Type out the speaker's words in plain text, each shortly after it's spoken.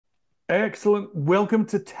Excellent. Welcome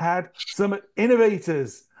to TADSummit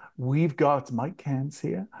Innovators. We've got Mike Cairns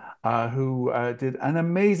here, who did an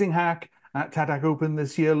amazing hack at TADHack Open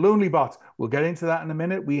this year, LonelyBot. We'll get into that in a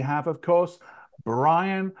minute. We have, of course,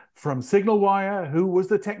 Brian from SignalWire, who was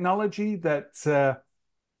the technology that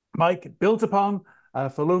Mike built upon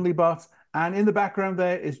for LonelyBot. And in the background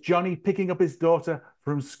there is Johnny picking up his daughter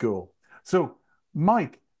from school. So,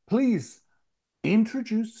 Mike, please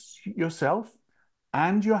introduce yourself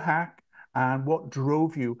and your hack and what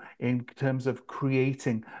drove you in terms of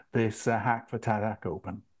creating this hack for TADHack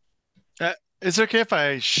Open. Is it okay if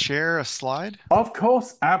I share a slide? Of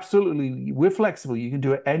course, absolutely. We're flexible. You can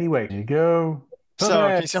do it anyway. There you go. So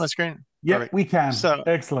can you see on Perfect. my screen? Yep, Perfect. we can. So,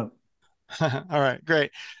 Excellent. all right,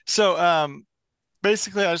 great. So,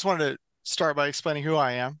 basically, I just wanted to start by explaining who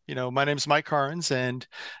I am. My name is Mike Cairns, and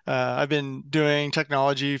I've been doing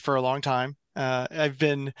technology for a long time. I've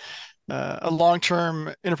been a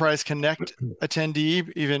long-term Enterprise Connect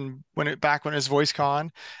attendee, even back when it was VoiceCon,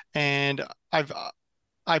 and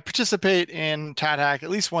I participate in TADHack at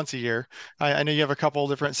least once a year. I know you have a couple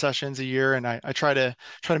different sessions a year, and I try to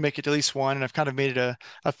make it at least one. And I've kind of made it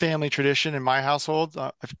a family tradition in my household.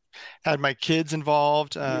 I've had my kids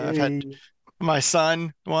involved. I've had Yay. my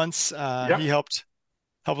son once. He Yep. helped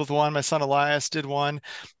with one. My son Elias did one.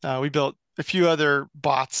 We built a few other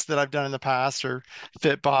bots that I've done in the past, or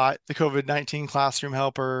Fitbot, the COVID-19 classroom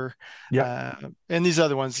helper, Yep. and these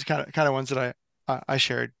other ones, kind of ones that I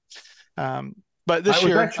shared. Um, but I this was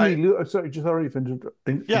year, actually sorry for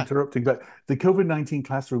yeah, interrupting, but the COVID-19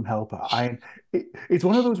 classroom helper, it's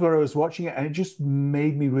one of those where I was watching it and it just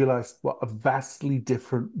made me realize what a vastly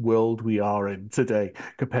different world we are in today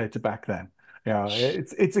compared to back then. Yeah,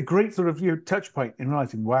 it's a great sort of touch point in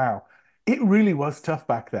realizing, wow, it really was tough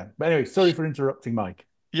back then. But anyway, sorry for interrupting, Mike.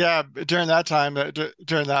 yeah. During that time,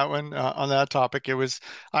 during that one, on that topic,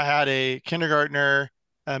 I had a kindergartner,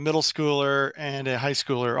 a middle schooler, and a high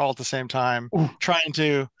schooler all at the same time, Ooh, trying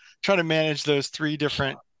to manage those three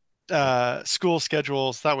different school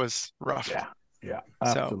schedules. That was rough. yeah, yeah,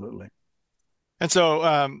 So. absolutely. And so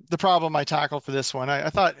the problem I tackled for this one, I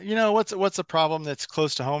thought, what's a problem that's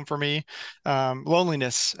close to home for me?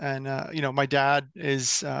 Loneliness. And my dad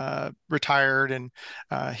is retired, and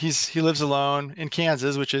he lives alone in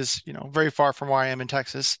Kansas, which is very far from where I am in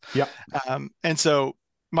Texas. Yep. And so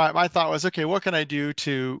my thought was, okay, what can I do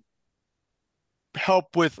to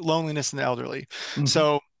help with loneliness in the elderly? Hmm.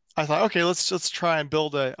 So I thought, okay, let's try and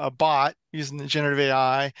build a bot using the generative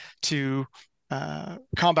AI to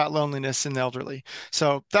combat loneliness in the elderly.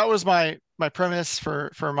 So that was my premise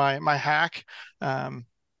for my hack, um,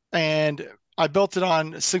 and I built it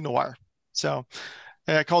on SignalWire. So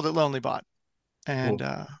I called it LonelyBot, and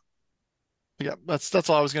Cool. yeah, that's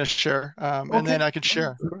all I was going to share. And then Okay. I could Oh,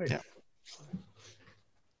 share. great. Yeah,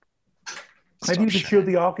 Maybe stop you could show sharing.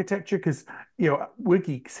 the architecture because we're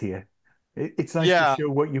geeks here. It's nice to Yeah, show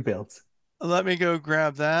what you built let me go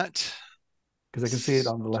grab that. because I can see it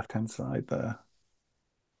on the left-hand side there.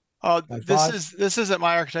 Oh, High this five. is this isn't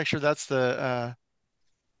my architecture. That's the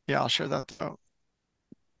yeah, I'll share that though.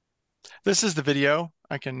 This is the video.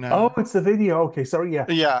 I can Oh, it's the video. Okay, sorry. Yeah,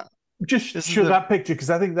 yeah, just this is show the that picture because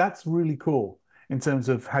I think that's really cool in terms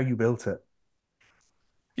of how you built it.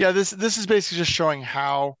 yeah, this is basically just showing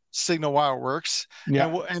how SignalWire works. Yeah,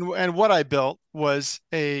 And what I built was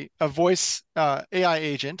a voice AI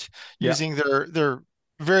agent yeah. using their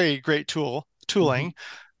very great Hmm. tooling.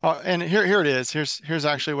 And here it is. Here's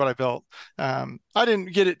actually what I built. I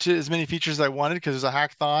didn't get it to as many features as I wanted because it was a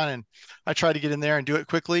hackathon, and I tried to get in there and do it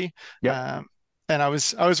quickly. Yep. And I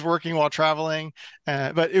was working while traveling,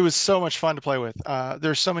 but it was so much fun to play with.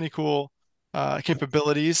 There's so many cool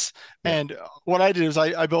capabilities. Yeah. And what I did is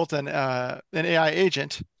I built an AI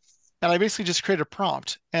agent, and I basically just created a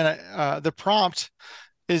prompt. And the prompt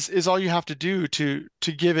is all you have to do to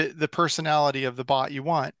give it the personality of the bot you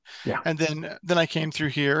want. Yeah. And then I came through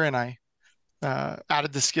here and I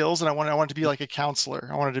added the skills, and I wanted to be like a counselor.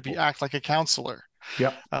 I wanted to be Cool. act like a counselor.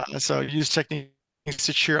 Yep. So use techniques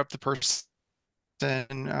to cheer up the person,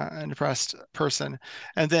 an depressed person,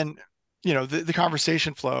 and then the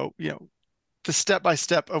conversation flow. The step by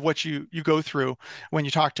step of what you go through when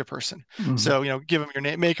you talk to a person. Hmm. So, give them your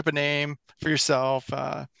name, make up a name for yourself,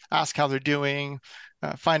 ask how they're doing,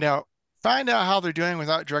 find out how they're doing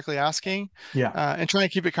without directly asking, Yeah. and try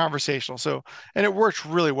and keep it conversational. So, and it worked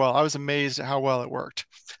really well. I was amazed at how well it worked.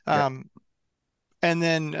 Yeah. Um, and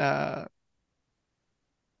then,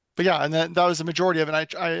 but yeah, and then that was the majority of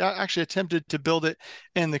it. I actually attempted to build it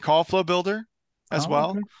in the call flow builder as Oh, well,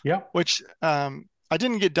 okay. Yeah. which I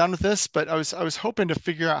didn't get done with this, but I was hoping to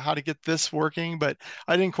figure out how to get this working, but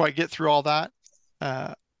I didn't quite get through all that.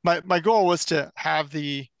 Uh, my goal was to have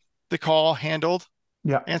the call handled,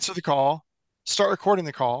 Yeah. answer the call, start recording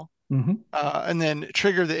the call, Hmm. and then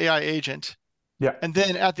trigger the AI agent, Yeah. and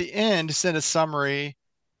then at the end send a summary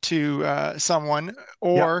to someone. Yeah.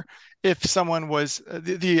 Or if someone was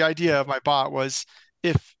the idea of my bot was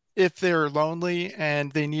if they're lonely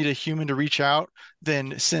and they need a human to reach out,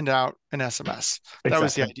 then send out an SMS. That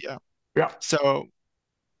was the Exactly. idea. Yeah. So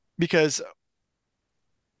because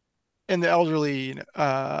in the elderly,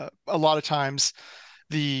 a lot of times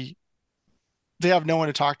the they have no one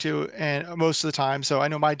to talk to, and most of the time. So I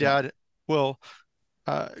know my Yeah. dad will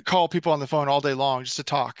call people on the phone all day long just to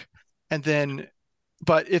talk, and then,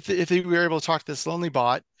 but if they were able to talk to this lonely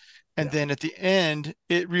bot, and Yeah. then at the end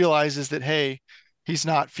it realizes that, hey, he's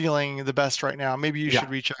not feeling the best right now, maybe you should Yeah.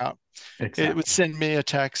 reach out. It would Exactly. send me a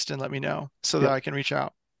text and let me know so that Yeah. I can reach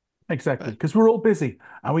out. Exactly, But because we're all busy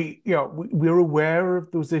and we're aware of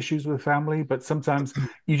those issues with family, but sometimes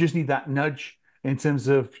you just need that nudge in terms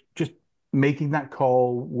of just making that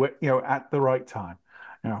call, at the right time.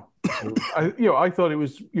 So I thought it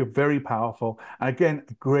was, very powerful. And again,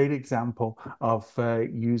 a great example of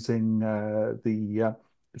using the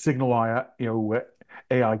SignalWire,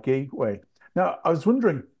 AI Gateway. Now, I was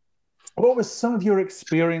wondering, what were some of your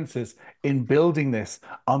experiences in building this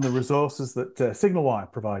on the resources that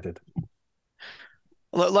SignalWire provided?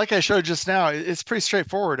 like I showed just now, it's pretty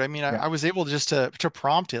straightforward. I mean, Yeah. I was able just to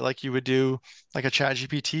prompt it like you would do like a chat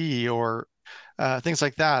GPT or things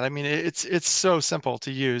like that. I mean, it's so simple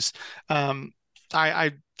to use. Um,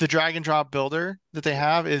 I the drag and drop builder that they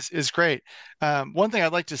Yeah. have is great. One thing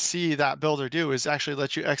I'd like to see that builder do is actually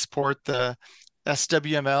let you export the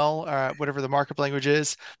SWML, whatever the markup language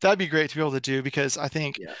is. That'd be great to be able to do, because I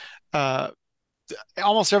think Yeah. uh,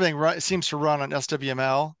 almost everything seems to run on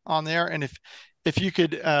SWML on there. And if you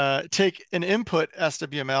could take an input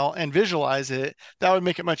SWML and visualize it, that would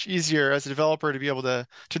make it much easier as a developer to be able to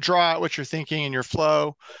draw out what you're thinking in your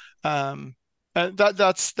flow. Um,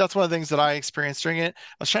 that's one of the things that I experienced during it.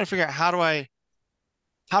 I was trying to figure out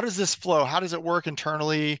how does this flow? How does it work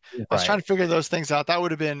internally? I was trying Right. to figure those things out. That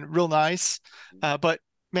would have been real nice. But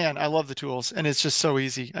man, I love the tools, and it's just so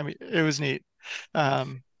easy. I mean, it was neat.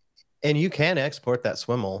 Um, And you can export that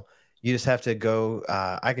SWML. You just have to go.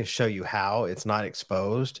 I can show you how. It's not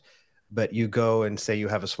exposed, but you go and say you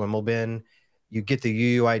have a SWML bin. You get the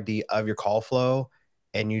UUID of your call flow,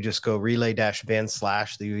 and you just go relay dash bin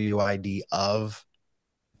slash the UUID of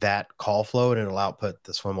that call flow, and it'll output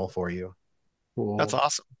the SWML for you. that's Cool.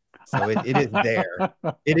 awesome. So it is there.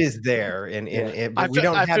 It is there, Yeah. but we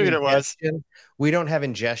don't I have figured it was. ingestion. We don't have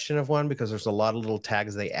ingestion of one because there's a lot of little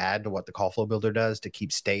tags they add to what the call flow builder does to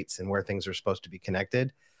keep states and where things are supposed to be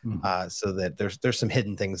connected. Mhm. So that there's some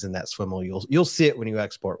hidden things in that SWML. You'll see it when you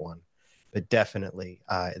export one, but definitely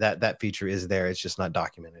that feature is there. It's just not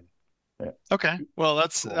documented. Yeah. Okay. Well,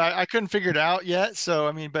 that's Cool. I couldn't figure it out yet. So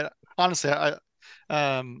I mean, but honestly,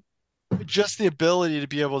 um just the ability to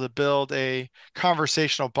be able to build a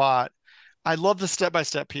conversational bot. I love the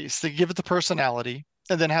step-by-step piece. They give it the personality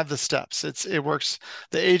and then have the steps. It works.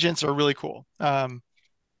 The agents are really cool.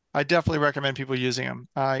 I definitely recommend people using them.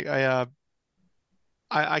 I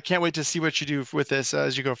can't wait to see what you do with this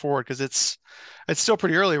as you go forward, because it's still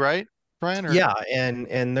pretty early, right, Brian? Or Yeah,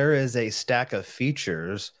 and there is a stack of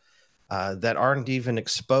features that aren't even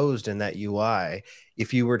exposed in that UI.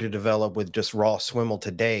 If you were to develop with just raw SWML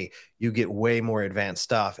today, you get way more advanced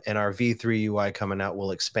stuff. And our V3 UI coming out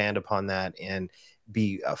will expand upon that and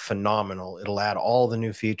be phenomenal. It'll add all the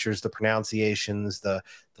new features, the pronunciations, the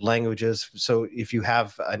languages. So if you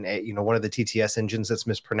have one of the TTS engines that's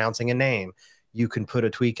mispronouncing a name, you can put a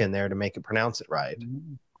tweak in there to make it pronounce it right.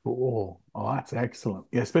 Mm, cool. Oh, that's excellent.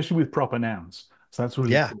 Yeah, especially with proper nouns. So that's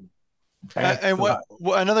really Yeah. cool. and Excellent.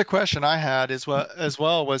 what another question I had as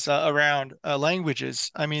well was around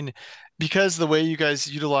languages. I mean, because the way you guys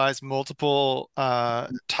utilize multiple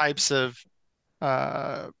types of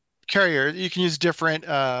uh, carrier, you can use different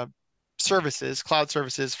services, cloud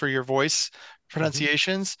services for your voice Mhm.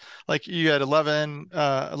 pronunciations. Like you had 11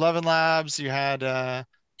 Labs, you had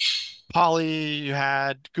Poly, you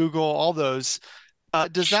had Google, all those.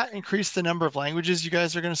 Does that increase the number of languages you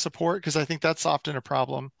guys are going to support? Because I think that's often a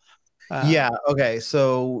problem. Yeah. Um, Okay.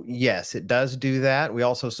 So yes, it does do that. We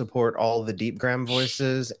also support all the deep gram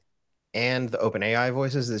voices and the open AI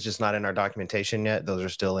voices. It's just not in our documentation yet. Those are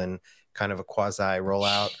still in kind of a quasi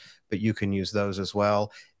rollout, but you can use those as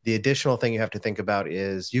well. The additional thing you have to think about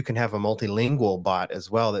is you can have a multilingual bot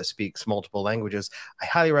as well that speaks multiple languages. I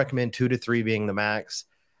highly recommend 2 to 3 being the max.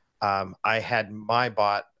 I had my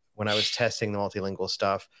bot when I was testing the multilingual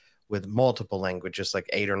stuff with multiple languages, like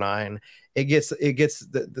 8 or 9,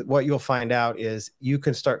 what you'll find out is you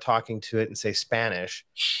can start talking to it and say Spanish,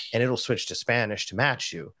 and it'll switch to Spanish to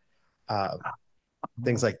match you.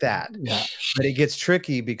 Things like that. Yeah. But it gets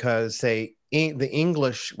tricky because, say, the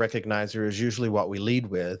English recognizer is usually what we lead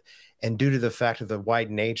with, and due to the fact of the wide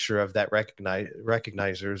nature of that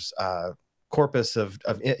recognizer's corpus of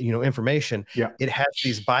information, Yeah. it has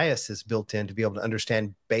these biases built in to be able to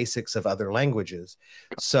understand basics of other languages.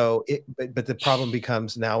 So but the problem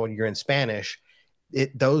becomes now when you're in Spanish,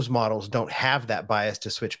 those models don't have that bias to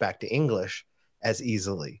switch back to English as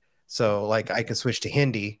easily. So like I can switch to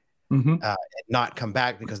Hindi Mm-hmm. and not come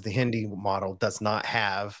back because the Hindi model does not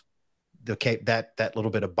have that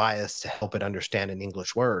little bit of bias to help it understand an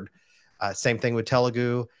English word. Same thing with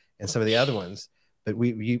Telugu and some of the other ones. But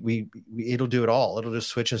it'll do it all. It'll just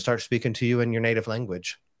switch and start speaking to you in your native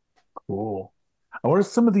language. Cool. And what are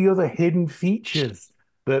some of the other hidden features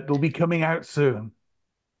that will be coming out soon?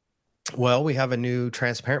 Well, we have a new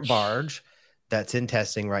transparent barge that's in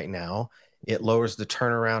testing right now. It lowers the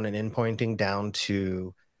turnaround and endpointing down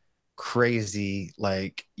to crazy,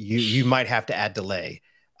 like you might have to add delay.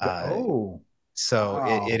 Oh, So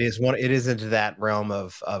wow. it is into that realm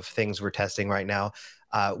of things we're testing right now.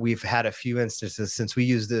 We've had a few instances since we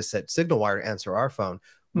use this at SignalWire to answer our phone.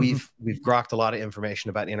 Mm-hmm. We've grokked a lot of information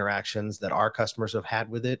about interactions that our customers have had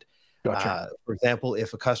with it. Gotcha. For example,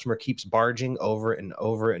 if a customer keeps barging over and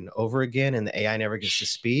over and over again and the AI never gets to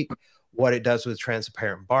speak, what it does with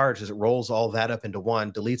transparent barge is it rolls all that up into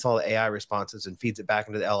one, deletes all the AI responses and feeds it back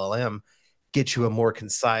into the LLM, get you a more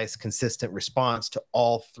concise, consistent response to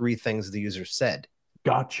all 3 things the user said.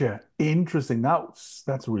 Gotcha. Interesting.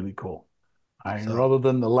 That's really cool. So Rather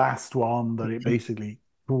than the last one that it basically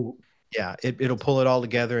cool. yeah, it'll pull it all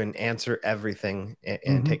together and answer everything and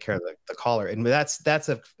Mm-hmm. take care of the caller. And that's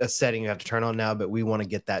a setting you have to turn on now, but we want to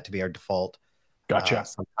get that to be our default Gotcha.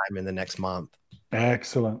 sometime in the next month.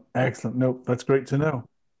 Excellent. Excellent. Nope, that's great to know.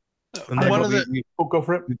 And then One of the Go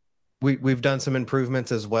for it. we've done some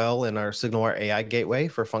improvements as well in our SignalWire AI Gateway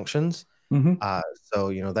for functions. Mm-hmm.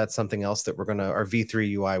 So that's something else that our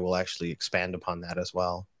V3 UI will actually expand upon that as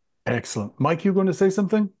well. Excellent. Mike, you going to say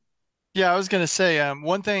something? Yeah, I was going to say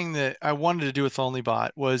one thing that I wanted to do with OnlyBot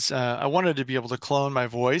was I wanted to be able to clone my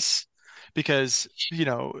voice because,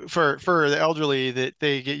 for the elderly that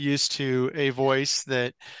they get used to a voice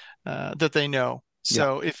that they know. Yeah.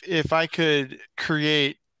 So if I could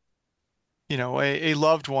create, a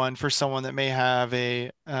loved one for someone that may have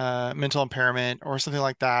a mental impairment or something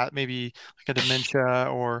like that, maybe like a dementia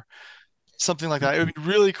or something like that. It would be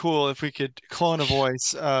really cool if we could clone a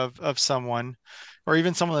voice of someone, or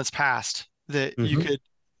even someone that's passed that Mm-hmm.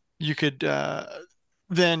 you could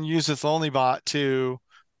then use this OnlyBot to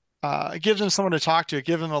give them someone to talk to,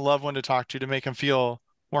 give them a loved one to talk to make them feel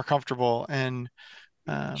more comfortable. And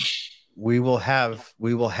um, We will have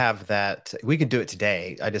that. We can do it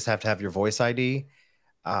today. I just have to have your voice ID,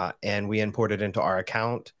 and we import it into our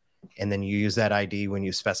account. And then you use that ID when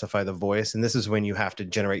you specify the voice. And this is when you have to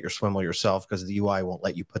generate your SWML yourself because the UI won't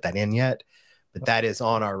let you put that in yet. But that is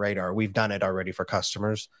on our radar. We've done it already for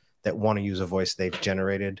customers that want to use a voice they've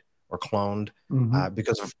generated or cloned Mm-hmm.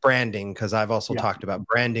 because of branding. Because I've also Yeah. talked about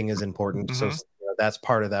branding is important. So mhm. that's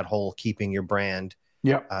part of that whole keeping your brand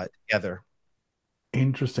Yeah. together.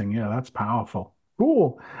 Interesting. Yeah, that's powerful.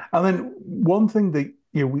 Cool. And then one thing that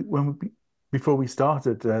before we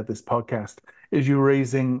started this podcast is you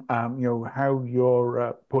raising how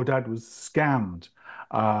your poor dad was scammed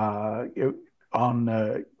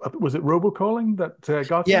on was it robocalling that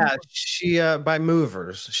got him? Yeah, she by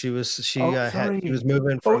movers. She Oh, she sorry. was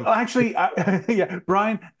moving Oh, from. actually, yeah,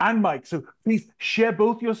 Brian and Mike. So please share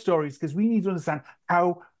both your stories because we need to understand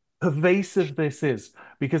how pervasive this is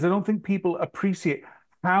because I don't think people appreciate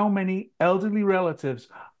how many elderly relatives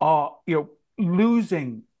are,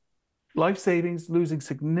 losing life savings, losing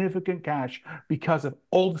significant cash because of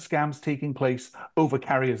all the scams taking place over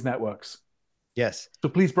carriers' networks. Yes. So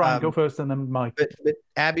please, Brian, go Um, first and then Mike. but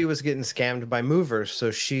Abby was getting scammed by movers,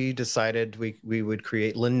 so she decided we would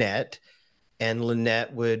create Lynette, and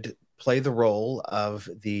Lynette would play the role of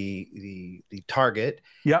the target,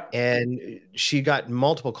 Yeah, and she got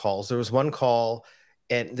multiple calls. There was one call,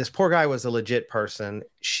 and this poor guy was a legit person.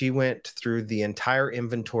 She went through the entire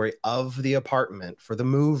inventory of the apartment for the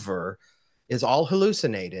mover, is all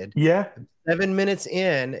hallucinated. yeah. 7 minutes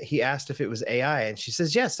in, he asked if it was AI, and she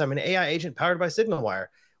says, "Yes, I'm an AI agent powered by SignalWire.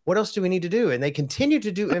 What else do we need to do?" And they continue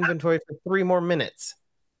to do inventory for 3 more minutes.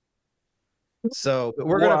 So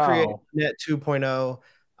we're going to create Wow. Net 2.0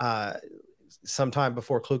 sometime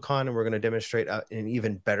before ClueCon, and we're going to demonstrate an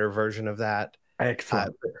even better version of that. Uh,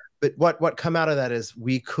 Excellent. But what come out of that is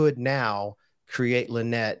we could now create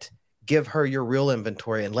Lynette, give her your real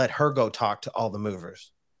inventory, and let her go talk to all the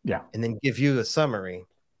movers, Yeah. and then give you a summary.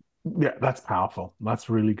 Yeah, that's powerful. That's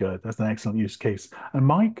really good. That's an excellent use case. And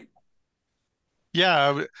Mike?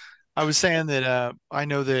 Yeah, I was saying that I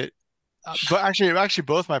know that, but actually,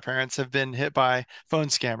 both my parents have been hit by phone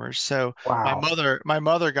scammers. So Wow. my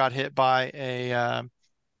mother got hit by a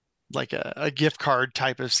like a gift card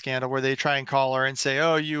type of scandal where they try and call her and say,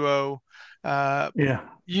 "Oh, you owe, uh, Yeah.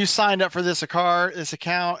 you signed up for this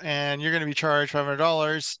account, and you're going to be charged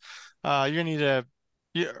 $500. You're going to need a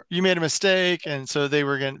you made a mistake." And so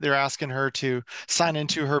they're asking her to sign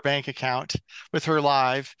into her bank account with her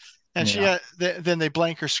live, and Yeah. then they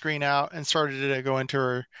blank her screen out and started to go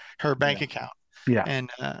into her bank Yeah. account, Yeah.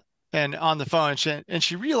 and on the phone,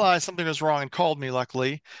 she realized something was wrong and called me,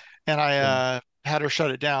 luckily, and I Yeah. had her shut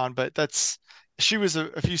it down. But she was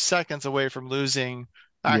a few seconds away from losing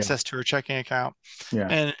Yeah. access to her checking account.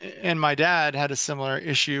 Yeah. And my dad had a similar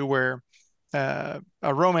issue where a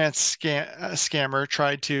scammer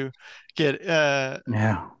tried to get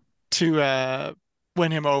Yeah. to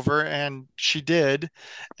win him over, and she did.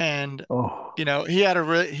 And Oh. he had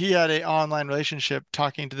a online relationship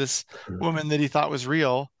talking to this woman that he thought was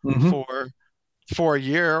real Hmm. for a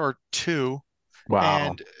year or two, Wow.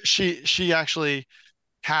 and she actually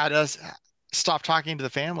had us stop talking to the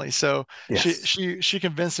family. So Yes. she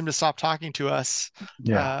convinced him to stop talking to us,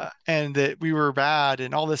 Yeah. and that we were bad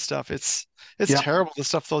and all this stuff. It's Yeah. terrible the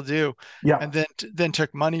stuff they'll do, Yeah. and then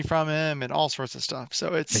took money from him and all sorts of stuff.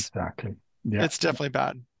 So Exactly. Yeah. it's definitely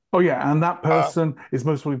bad. Oh, yeah. And that Uh, person is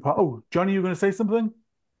most probably part. Oh, Johnny, you going to say something?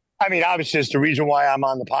 I mean, obviously, it's the reason why I'm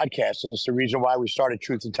on the podcast. It's the reason why we started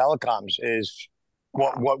Truth in Telecoms is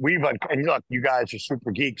Wow. what we've and look, you guys are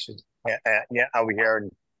super geeks, yeah, over here.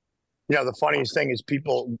 And the funniest thing is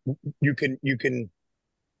people you can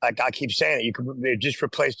like I keep saying it, they just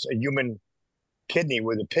replace a human kidney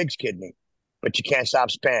with a pig's kidney, but you can't stop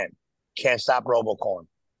spam, can't stop robocalling.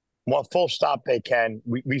 Well, full stop, they can.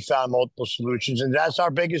 We found multiple solutions, and that's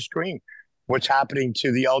our biggest screen. What's happening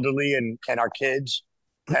to the elderly and our kids,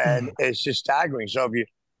 and it's just staggering. So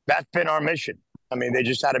that's been our mission. I mean, they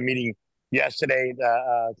just had a meeting yesterday,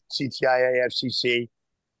 CTIA, FCC,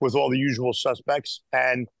 with all the usual suspects,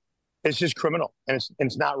 and it's just criminal, and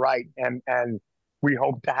it's not right. And we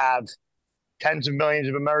hope to have tens of millions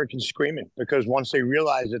of Americans screaming because once they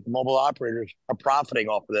realize that the mobile operators are profiting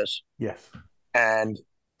off of this, Yes. and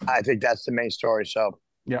I think that's the main story. So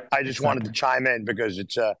Yeah. I just wanted to chime in because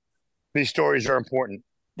it's these stories are important,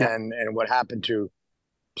 Yeah. and what happened to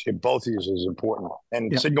both of you is important.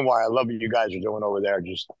 And Yeah. SignalWire, I love what you guys are doing over there.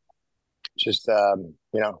 Just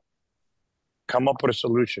come up with a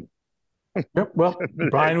solution. Yep. Well,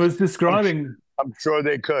 Brian was describing. I'm sure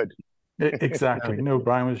they could. Exactly. No,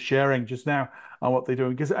 Brian was sharing just now on what they're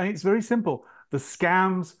doing because it's very simple. The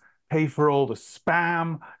scams pay for all the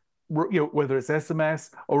spam, whether it's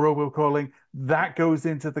SMS or robocalling, that goes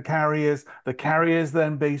into the carriers. The carriers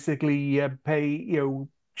then basically pay,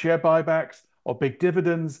 share buybacks or big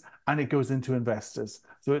dividends, and it goes into investors.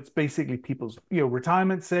 So it's basically people's,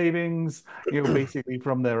 retirement savings, basically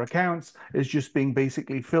from their accounts is just being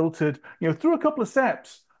basically filtered, through a couple of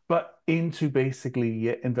steps, but into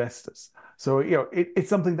basically investors. So, it's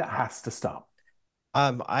something that has to stop.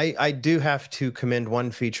 I do have to commend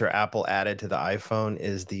one feature Apple added to the iPhone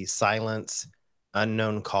is the silence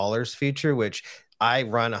unknown callers feature, which I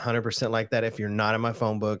run 100% like that. If you're not in my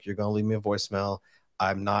phone book, you're going to leave me a voicemail.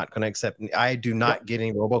 I'm not going to accept. I do not get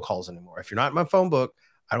any robocalls anymore. If you're not in my phone book,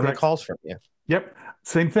 I don't get calls from you. Yep.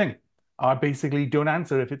 Same thing. I basically don't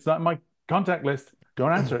answer. If it's not in my contact list,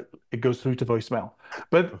 don't answer it. It goes through to voicemail.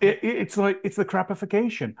 But it's the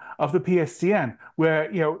crapification of the PSTN where,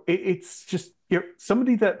 it's just,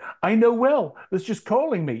 somebody that I know well that's just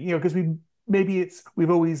calling me, because we've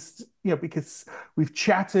always, because we've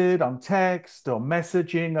chatted on text or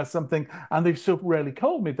messaging or something, and they've so rarely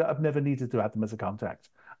called me that I've never needed to add them as a contact.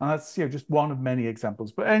 And that's, just one of many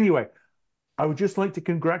examples. But anyway, I would just like to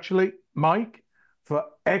congratulate Mike for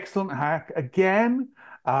excellent hack again.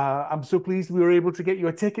 I'm so pleased we were able to get you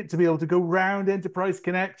a ticket to be able to go round Enterprise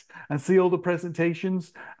Connect and see all the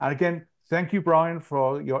presentations. And again, thank you, Brian,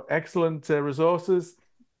 for your excellent resources.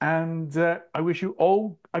 And I wish you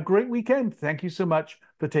all a great weekend. Thank you so much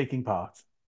for taking part.